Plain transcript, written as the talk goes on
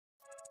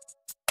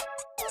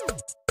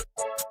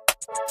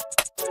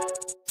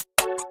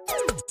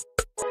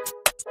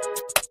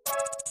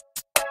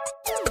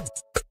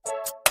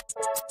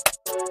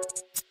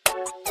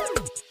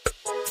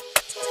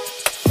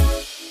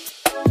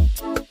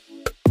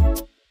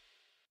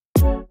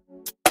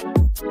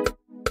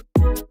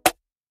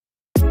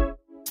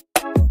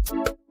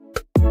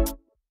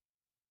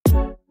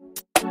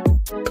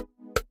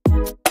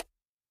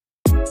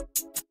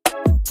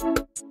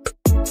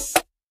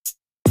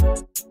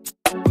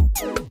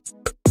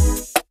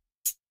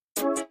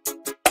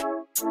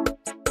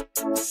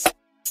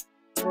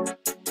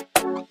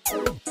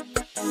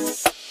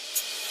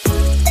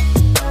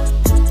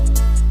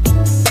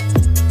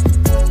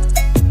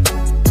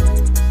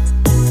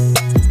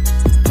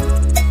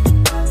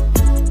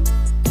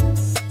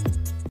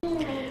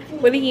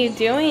What are you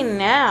doing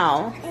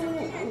now?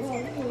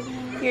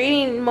 You're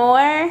eating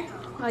more?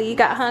 Oh, you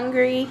got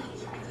hungry?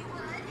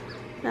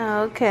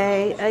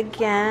 Okay,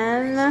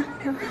 again.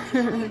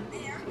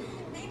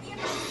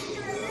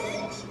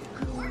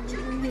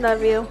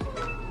 Love you.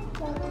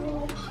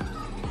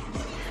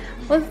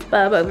 What's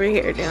Bub over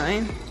here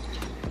doing?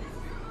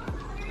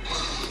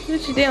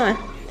 What you doing?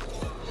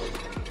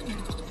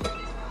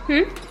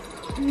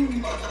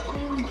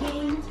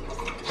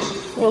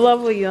 What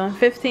level are you on?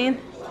 15?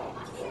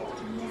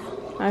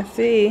 I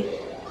see.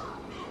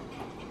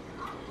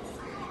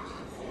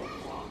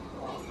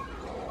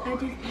 I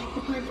just packed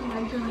the punch in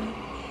my gun.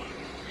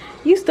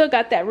 You still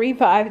got that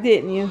revive,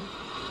 didn't you?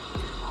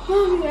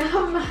 Mommy,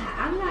 I'm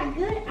not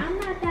good. I'm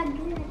not that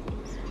good at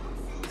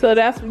this. So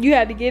that's you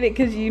had to get it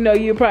because you know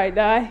you'd probably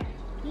die?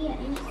 Yeah,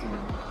 instantly.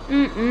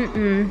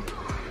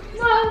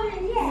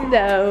 Mommy, yeah.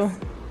 No.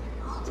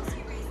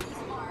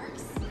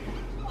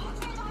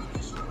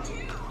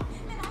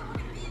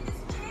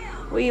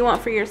 What do you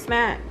want for your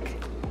snack?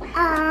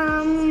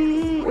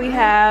 We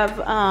have,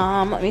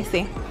 let me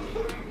see.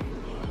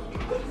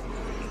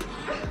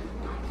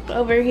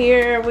 Over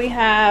here we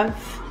have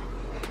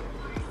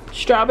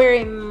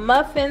strawberry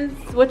muffins,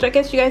 which I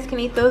guess you guys can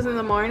eat those in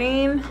the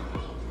morning.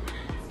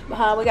 We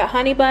got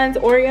honey buns,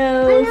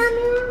 Oreos.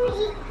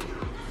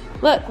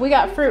 Look, we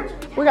got fruit.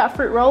 We got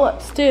fruit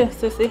roll-ups too,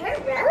 sissy.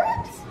 Fruit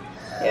roll-ups?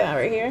 Yeah,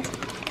 right here.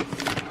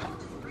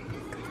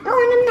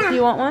 Oh, Do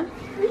you want one?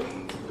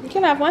 You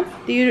can have one.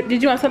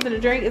 Did you want something to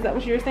drink? Is that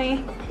what you were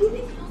saying?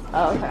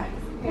 Oh, okay.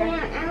 Here.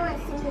 Yeah, I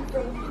want some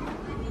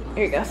food.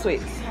 Here you go,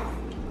 sweets.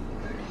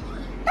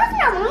 That's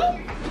not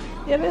mine.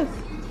 Yeah, it is.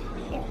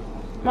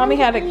 Mommy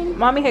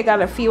had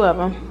got a few of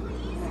them.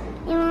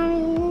 You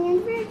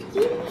want me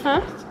to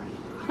Huh?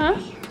 Huh?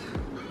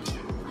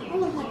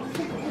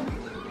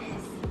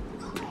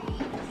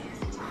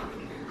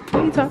 What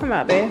are you talking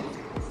about, babe?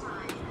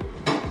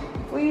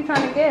 What are you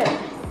trying to get?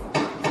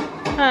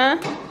 Huh?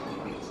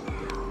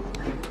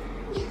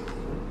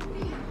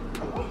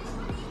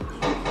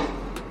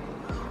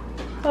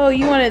 Oh,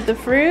 you wanted the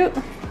fruit?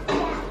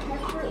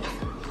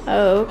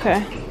 Oh,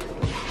 okay.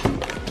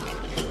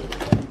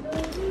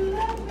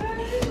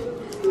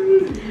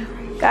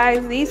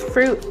 Guys, these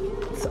fruits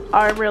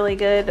are really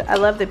good. I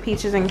love the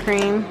peaches and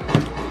cream.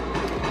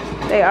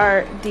 They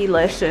are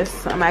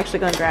delicious. I'm actually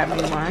going to grab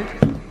me one.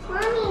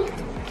 Mommy.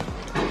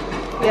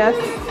 Yes?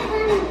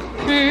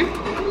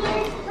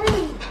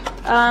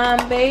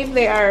 Babe,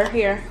 they are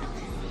here.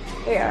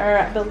 They are,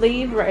 I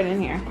believe, right in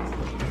here.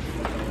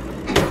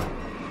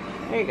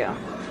 There you go.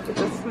 Get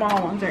the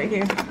small ones right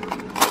here.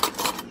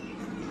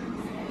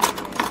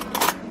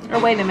 Or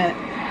wait a minute.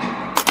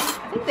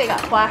 I think they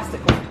got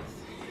plastic ones.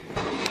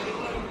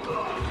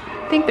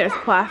 I think there's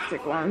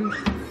plastic ones.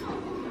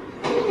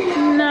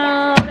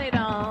 No, they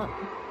don't.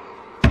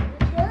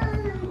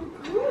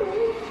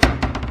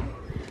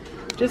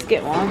 Just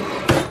get one.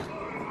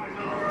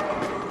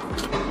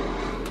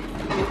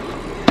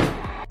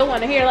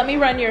 One here. Let me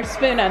run your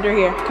spoon under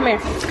here. Come here.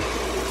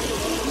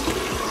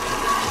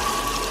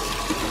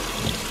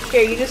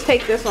 Here, you just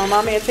take this one.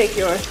 Mommy will take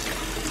yours.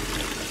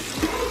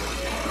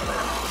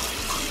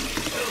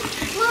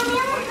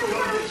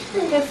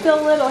 It's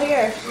still little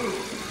here.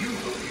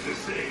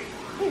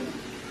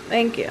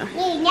 Thank you.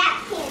 Need a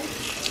napkin.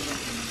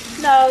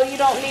 No, you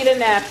don't need a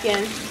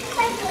napkin.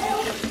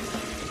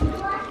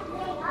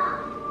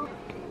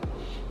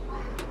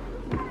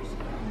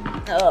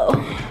 Oh.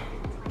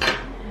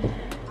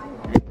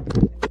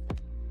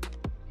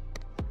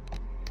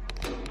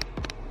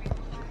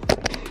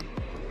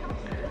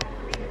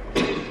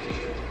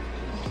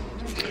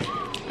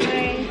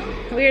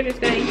 We're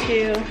just going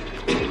to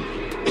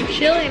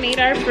chill and eat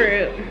our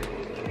fruit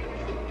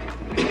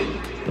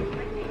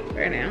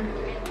for now.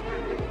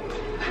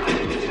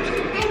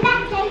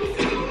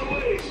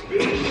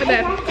 What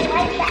that?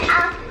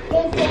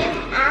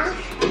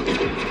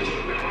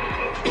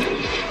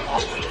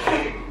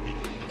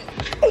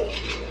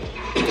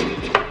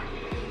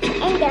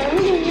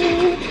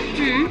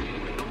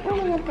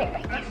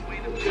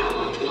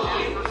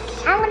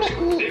 I want to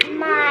eat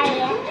my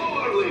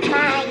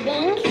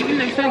thing.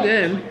 They're so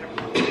good.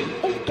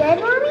 It's good,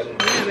 Mommy?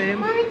 Yeah, babe.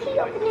 Mommy, can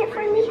you open it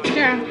for me?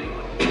 Yeah.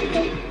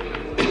 Okay.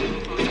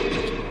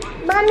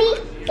 Mommy,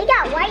 it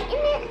got white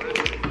in it?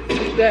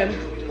 good.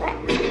 What?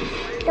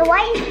 The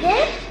white is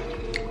good?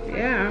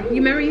 Yeah. You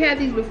remember you had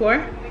these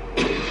before?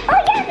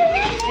 Oh yeah, they're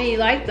nice. And you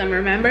liked them,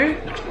 remember?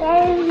 Yeah,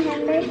 I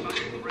remember.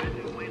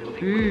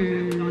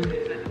 Mmm.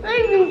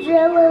 I'm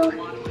Jello.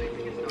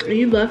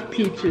 You love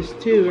peaches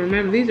too.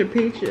 Remember, these are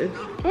peaches.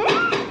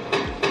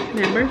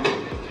 Remember?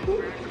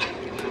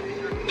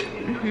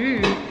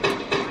 Mm-hmm.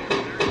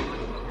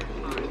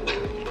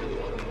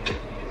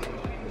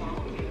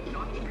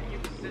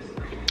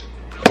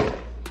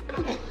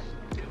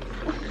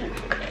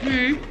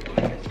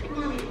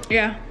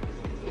 Yeah.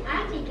 I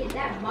have to get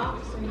that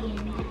box again.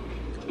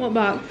 What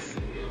box?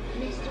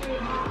 Mystery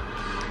box.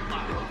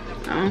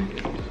 Oh.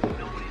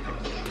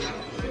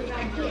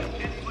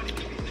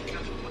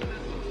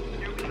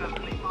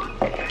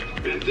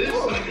 In this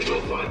second,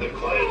 you'll find the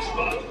quiet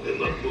spot in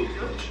the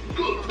movement.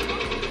 Good.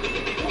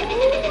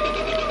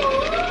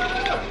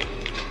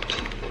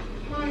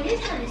 Mom,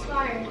 this one is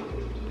fire.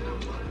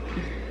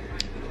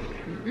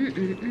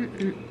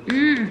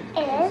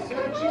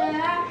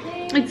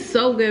 It's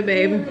so good,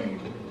 babe.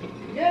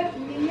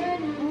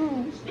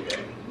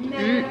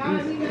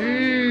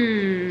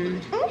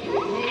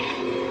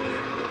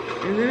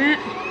 Isn't it?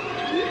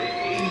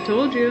 I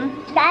told you.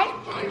 Guys,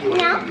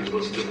 now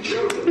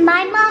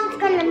my mom's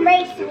gonna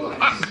race me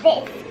at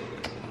this.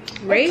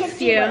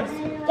 Race you?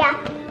 Yeah.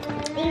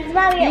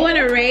 You want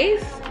to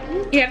race?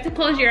 You have to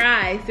close your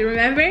eyes.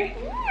 Remember?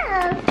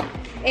 Yeah.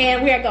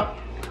 And we gotta go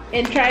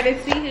and try to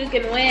see who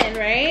can win,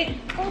 right?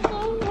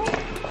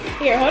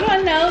 Okay. Here, hold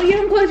on. No, you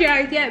haven't closed your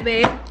eyes yet,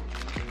 babe.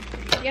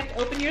 You have to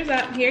open yours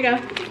up. Here you go.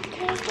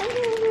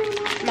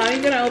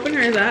 Mommy's gonna open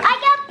hers up. I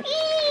got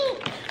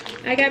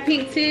pink. I got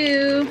pink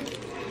too.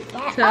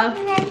 So,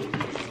 Open them.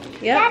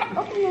 yep.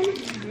 Open them.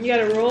 You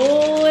gotta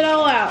roll it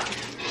all out.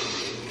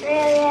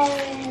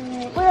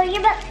 Will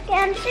you bet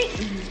down street?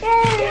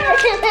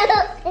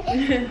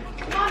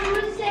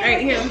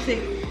 Alright, here, let me see.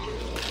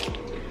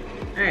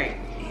 Alright,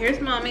 here's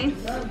mommy's.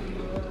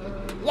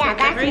 Yeah,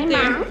 that's right my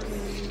there. mom's.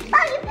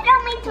 Oh, you put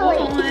on my toy.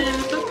 Oh,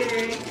 it's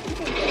okay.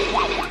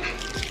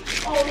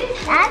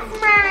 That's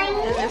mine.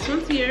 And this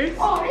one's yours.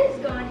 Oh, it's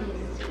gone.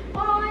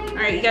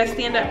 Alright, you gotta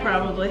stand up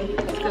probably.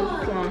 Because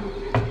it's long.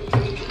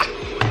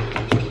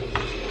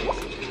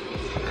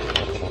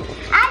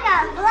 I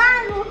got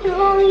blonde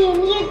Louie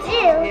and you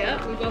too. Yep,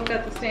 we both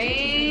got the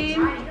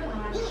same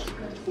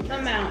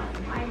amount.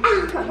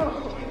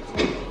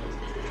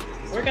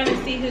 We're gonna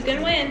see who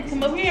can win.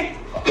 Come over here.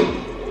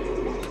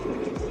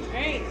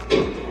 Alright,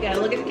 you gotta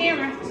look at the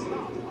camera.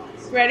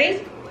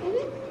 Ready?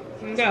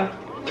 And go.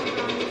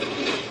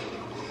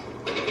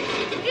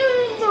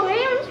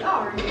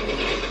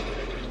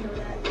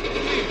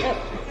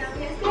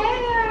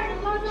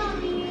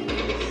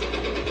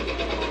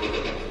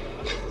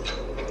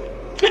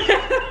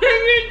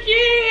 You're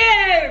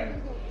cheating!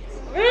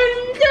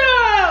 No!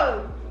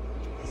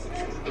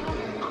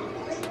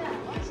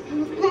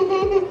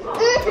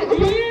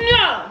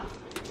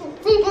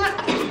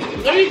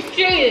 No! You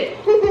cheated!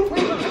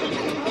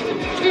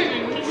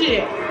 You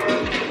cheated.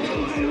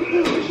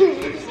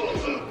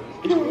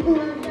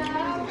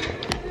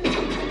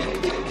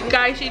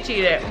 Guys, she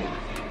cheated.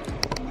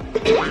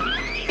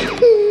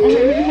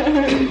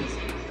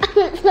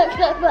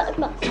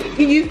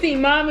 You see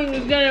mommy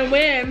was gonna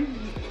win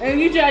and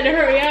you tried to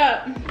hurry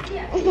up.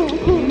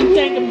 You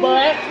take a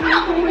butt.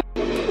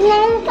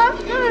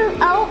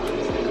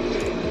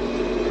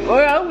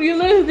 Well, you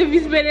lose if you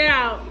spit it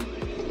out.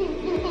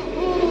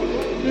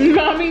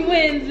 Mommy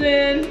wins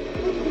then.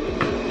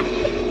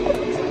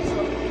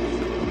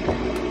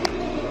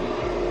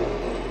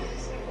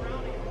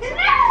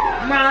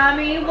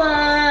 Mommy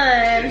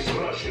won. This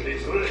Russian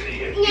is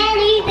ready.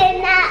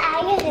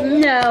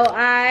 No,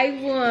 I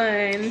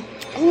won.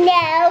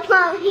 No,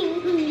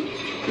 Mommy.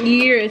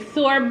 You're a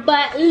sore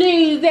butt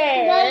loser.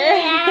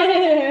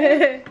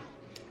 Yeah.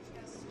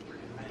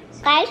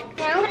 Guys,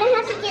 now I'm gonna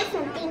have to get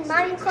something.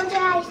 Mommy, close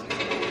your eyes.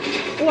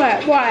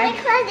 What? Why?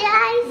 Close your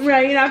eyes.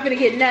 Right, you're not gonna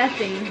get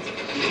nothing.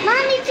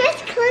 Mommy,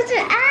 just close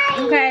your eyes.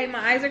 Okay, my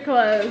eyes are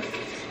closed.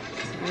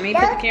 Let me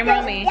put the camera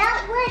on me.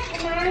 Don't look,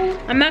 Mommy.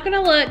 I'm not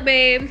gonna look,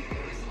 babe.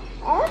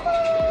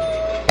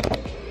 Okay.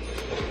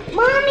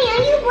 Mommy,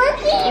 are you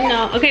looking?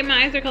 No. Okay,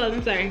 my eyes are closed.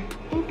 I'm sorry.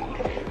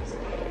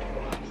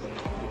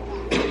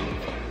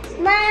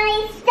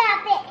 Mommy,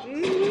 stop it.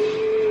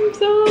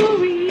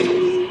 Sorry.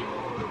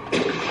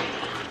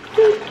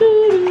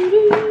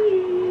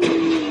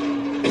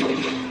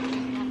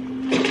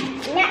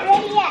 Not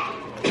ready yet.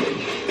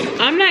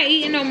 I'm not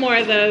eating no more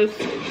of those.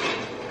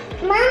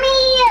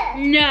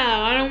 Mommy. No,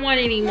 I don't want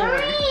any more.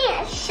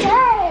 Mommy,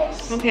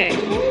 shush. Okay. You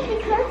need to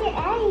close your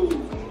eyes.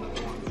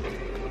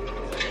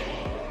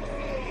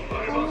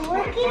 Are you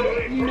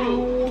looking? No.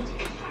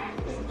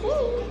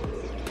 Okay.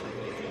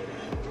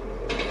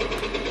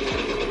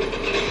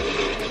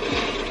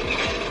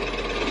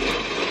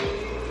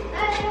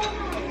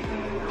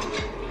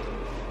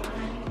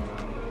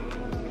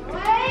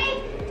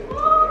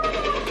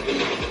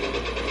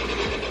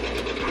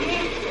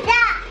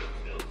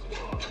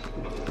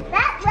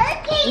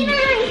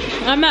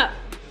 I'm up.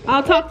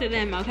 I'll talk to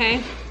them,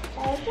 okay?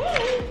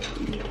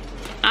 Okay.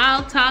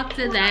 I'll talk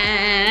to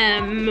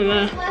them.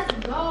 Don't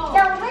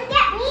look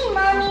at me,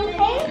 Mommy,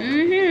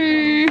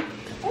 okay?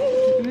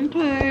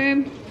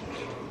 Okay.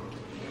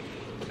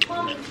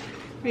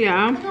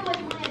 Yeah.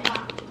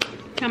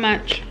 How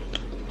much?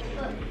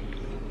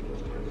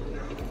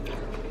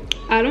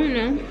 I don't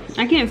know.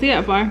 I can't see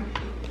that far.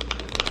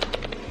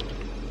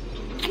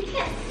 You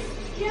can't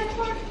see that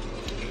far?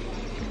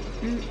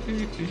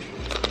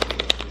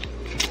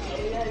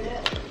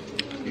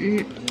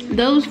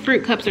 Those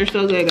fruit cups are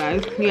so good,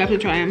 guys. You have to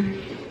try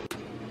them.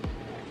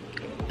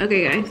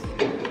 Okay, guys.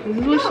 This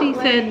is what she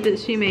said that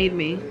she made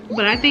me.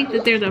 But I think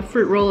that there's a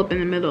fruit roll-up in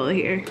the middle of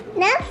here.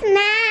 No, it's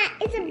not.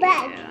 It's a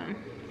bug. Yeah.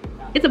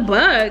 It's a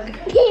bug.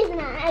 It's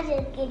not. I'm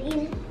just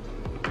kidding.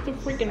 It's a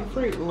freaking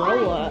fruit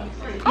roll-up.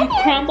 You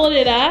crumbled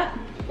it up?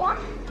 Yeah.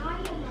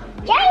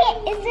 Try it.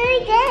 It's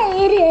really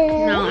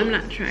good. No, I'm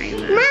not trying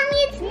that.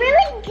 Mommy, it's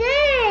really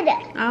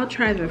good. I'll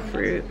try the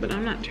fruit, but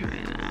I'm not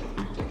trying that.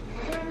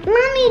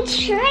 Mommy,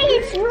 try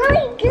it. It's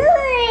really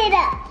good.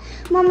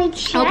 Mommy,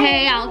 try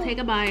Okay, it. I'll take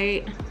a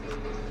bite.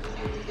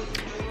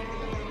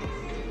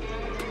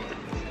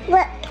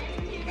 Look.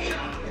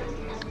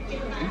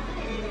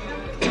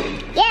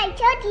 Yeah, I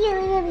told you it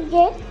was really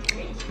good.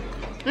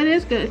 It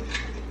is good.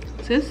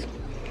 Sis,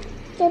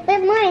 It's a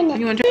bit more in it.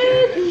 you want to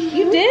try?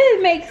 You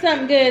did make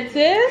something good,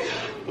 sis.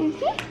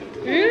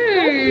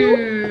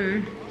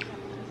 Mmm.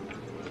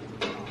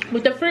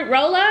 With the fruit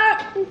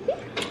roll-up?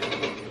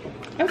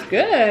 That's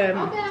good.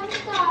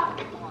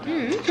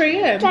 It's pretty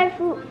good. Try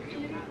fruit.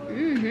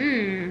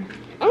 Mm-hmm.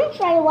 I'm gonna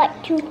try the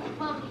white too.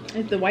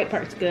 The white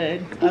part's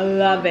good. I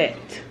love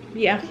it.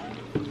 Yeah.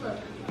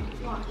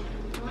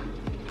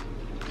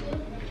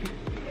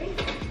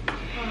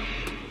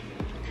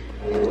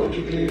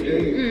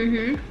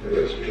 Mm-hmm.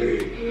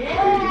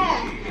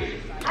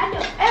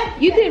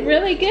 You did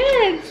really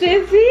good,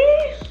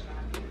 Sissy.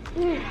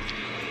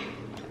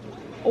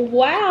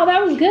 Wow,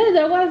 that was good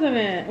though, wasn't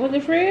it? With the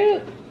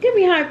fruit? Give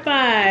me a high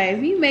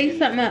five. You made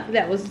something up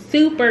that was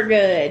super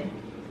good.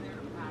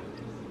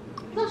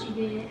 No, she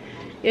did.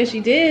 Yes, she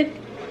did.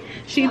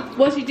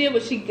 What she did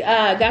was she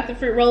got the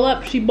fruit roll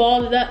up, she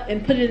balled it up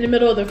and put it in the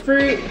middle of the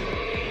fruit.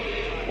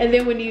 And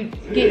then when you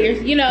get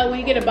your, when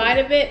you get a bite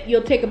of it,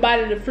 you'll take a bite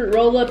of the fruit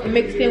roll up and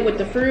mix it in with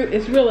the fruit.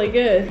 It's really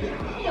good.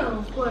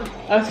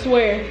 I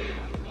swear.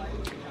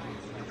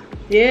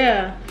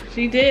 Yeah,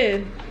 she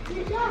did.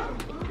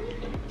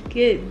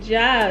 Good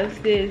job,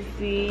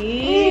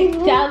 Sissy.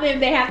 Tell them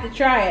they have to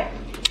try it.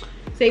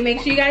 Say, make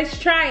sure you guys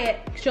try it.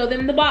 Show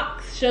them the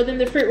box. Show them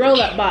the fruit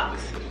roll-up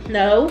box.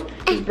 No,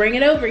 just bring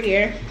it over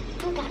here.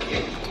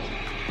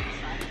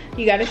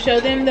 You gotta show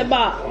them the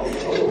box.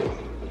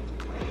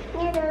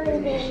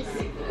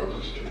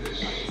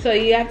 So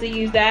you have to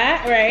use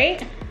that,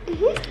 right?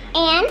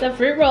 And The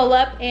fruit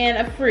roll-up and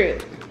a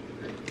fruit.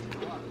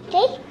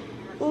 okay,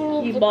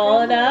 You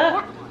ball it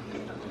up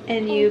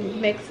and you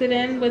mix it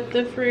in with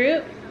the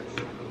fruit.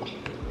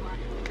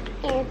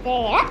 And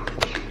there.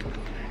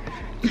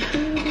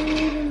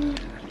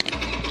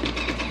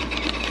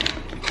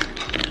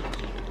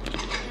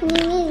 We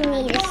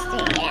need to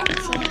stir that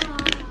too.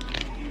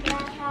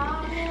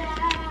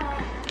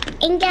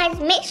 And guys,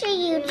 make sure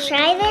you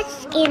try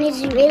this, and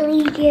it's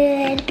really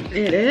good.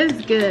 It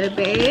is good,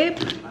 babe.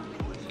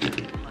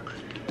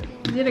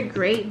 You did a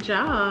great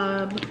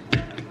job.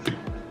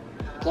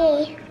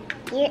 Okay,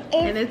 here is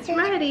And it's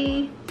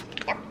ready.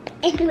 Yep,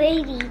 and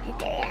we need to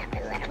stir it up a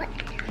little bit.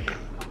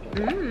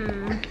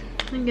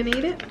 I'm gonna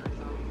eat it.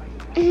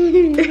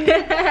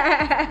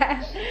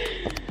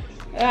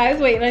 I was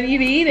waiting on you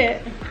to eat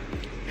it.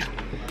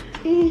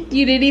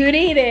 You didn't even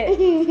eat it.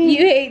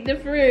 You ate the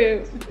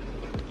fruit.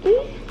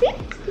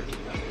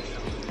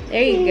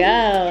 There you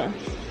go.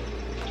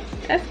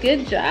 That's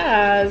good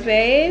job,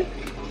 babe.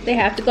 They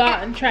have to go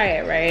out and try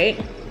it, right?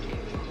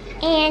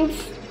 And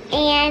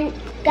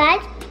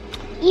guys,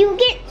 you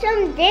get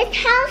from this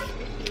house,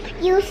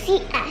 you'll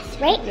see us,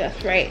 right?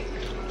 That's right.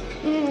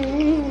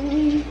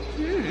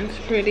 It's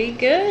pretty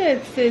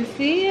good,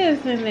 Sissy,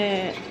 isn't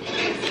it?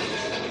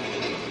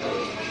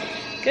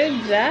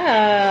 Good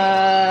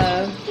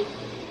job.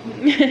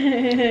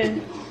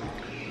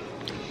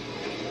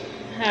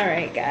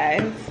 Alright,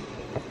 guys.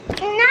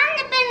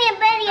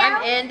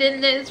 I'm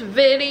ending this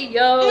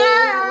video.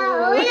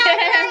 No.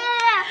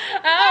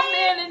 I'm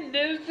ending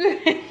this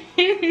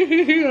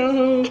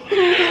video.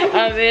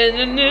 I'm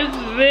ending this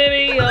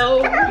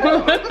video.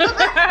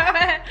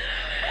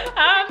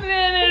 I'm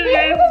ending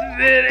this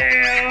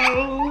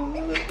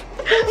video.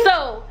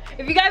 So,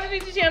 if you guys are new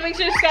to the channel, make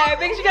sure to subscribe.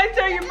 Make sure you guys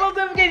turn your post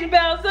notification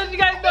bell so that you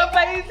guys know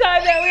by any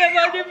time that we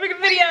have a new freaking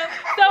video.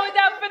 So,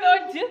 without further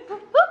ado,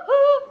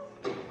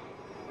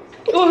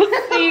 we'll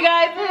see you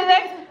guys in the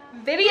next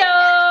video.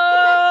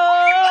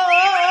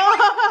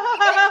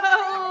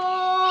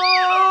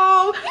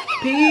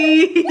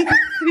 Peace.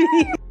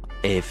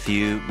 A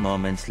few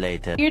moments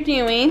later. You're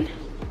doing.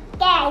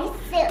 Guys,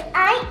 so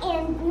I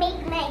am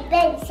making my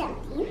bed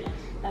something.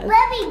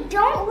 Bubby,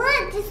 don't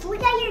look. Just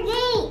look at your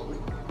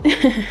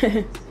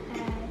game.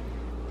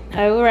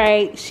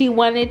 Alright, she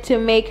wanted to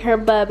make her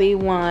Bubby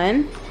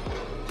one.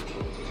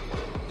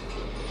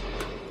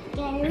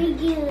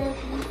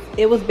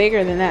 It was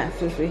bigger than that,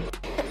 Sissy.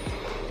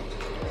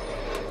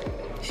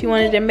 She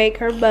wanted to make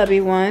her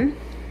Bubby one.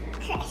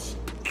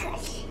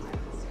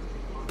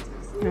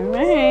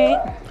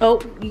 Alright.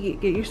 Oh, you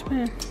get your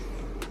spoon.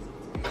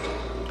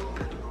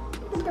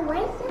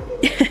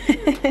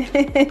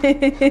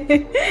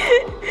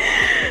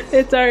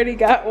 It's already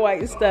got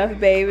white stuff,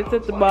 babe. It's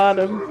at the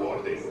bottom.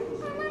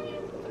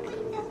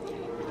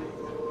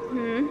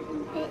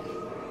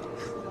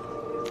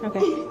 Okay.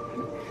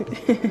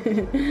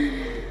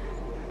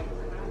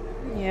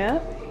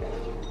 Yep.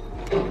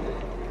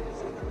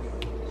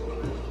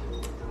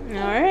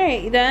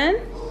 Alright, you done?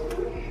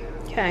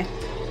 Okay.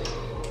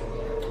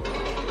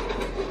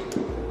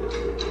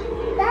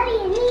 Daddy,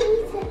 I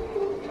need something.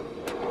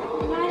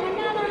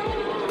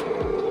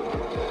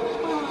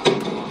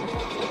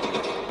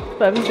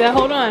 Bubby said,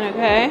 hold on,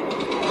 okay?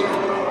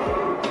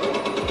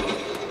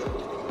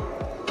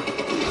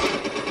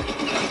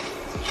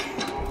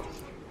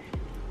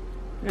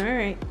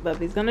 Alright,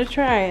 Bubby's gonna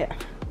try it.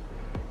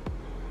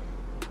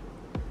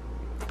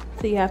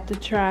 So you have to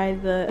try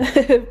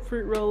the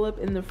fruit roll up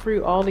and the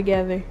fruit all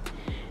together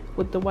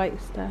with the white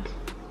stuff.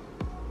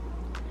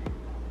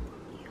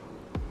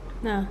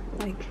 No,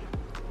 like,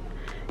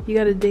 you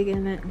gotta dig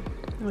in it,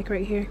 like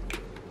right here.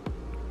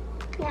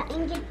 Yeah,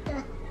 and get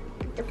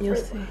the You'll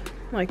fruit. see,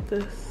 like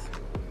this.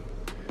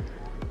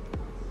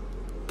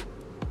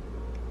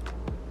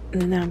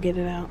 And then now get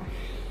it out.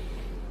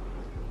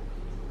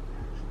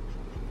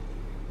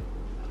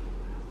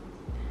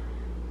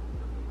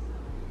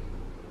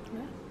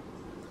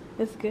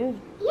 It's good.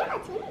 Yeah,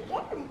 it's really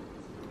good.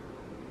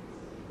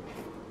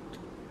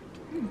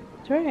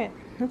 Try it.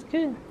 That's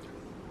good.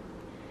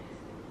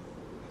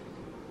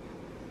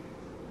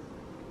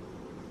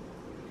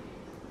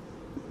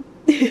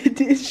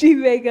 Did she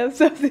make up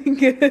something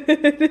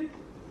good?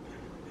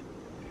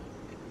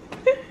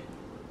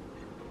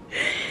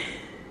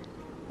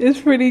 It's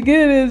pretty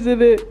good,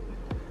 isn't it?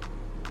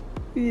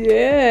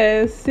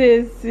 Yes,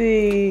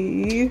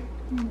 Sissy.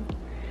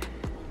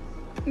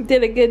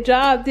 Did a good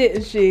job,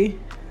 didn't she?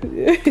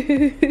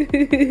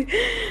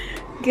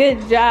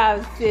 Good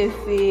job,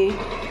 Sissy.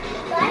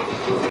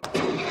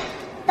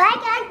 Bye,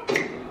 guys.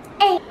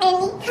 And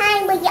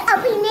anytime when you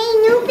open a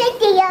new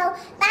video.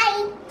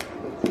 Bye.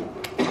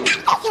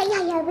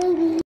 Yeah,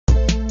 baby.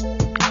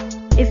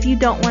 If you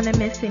don't want to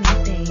miss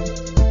anything,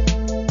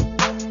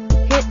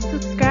 hit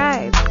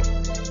subscribe.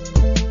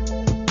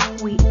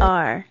 We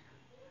are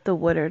the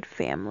Woodard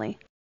family.